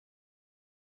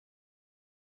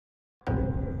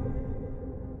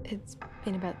It's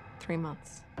been about 3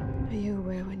 months. Are you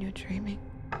aware when you're dreaming?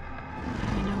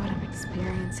 I know what I'm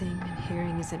experiencing and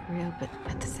hearing isn't real, but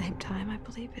at the same time, I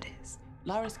believe it is.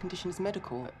 Lara's condition is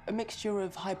medical, a mixture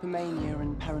of hypomania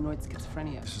and paranoid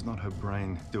schizophrenia. This is not her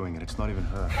brain doing it. It's not even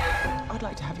her. I'd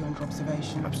like to have you under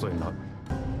observation. Absolutely not.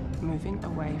 Moving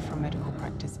away from medical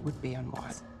practice would be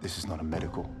unwise. This is not a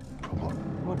medical problem.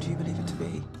 What do you believe it to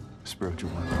be? A spiritual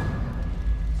one.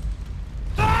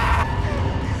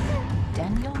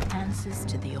 Daniel answers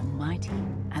to the Almighty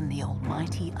and the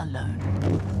Almighty alone.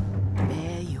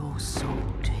 Bare your soul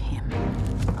to him.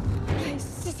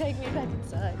 Please, just take me back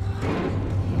inside.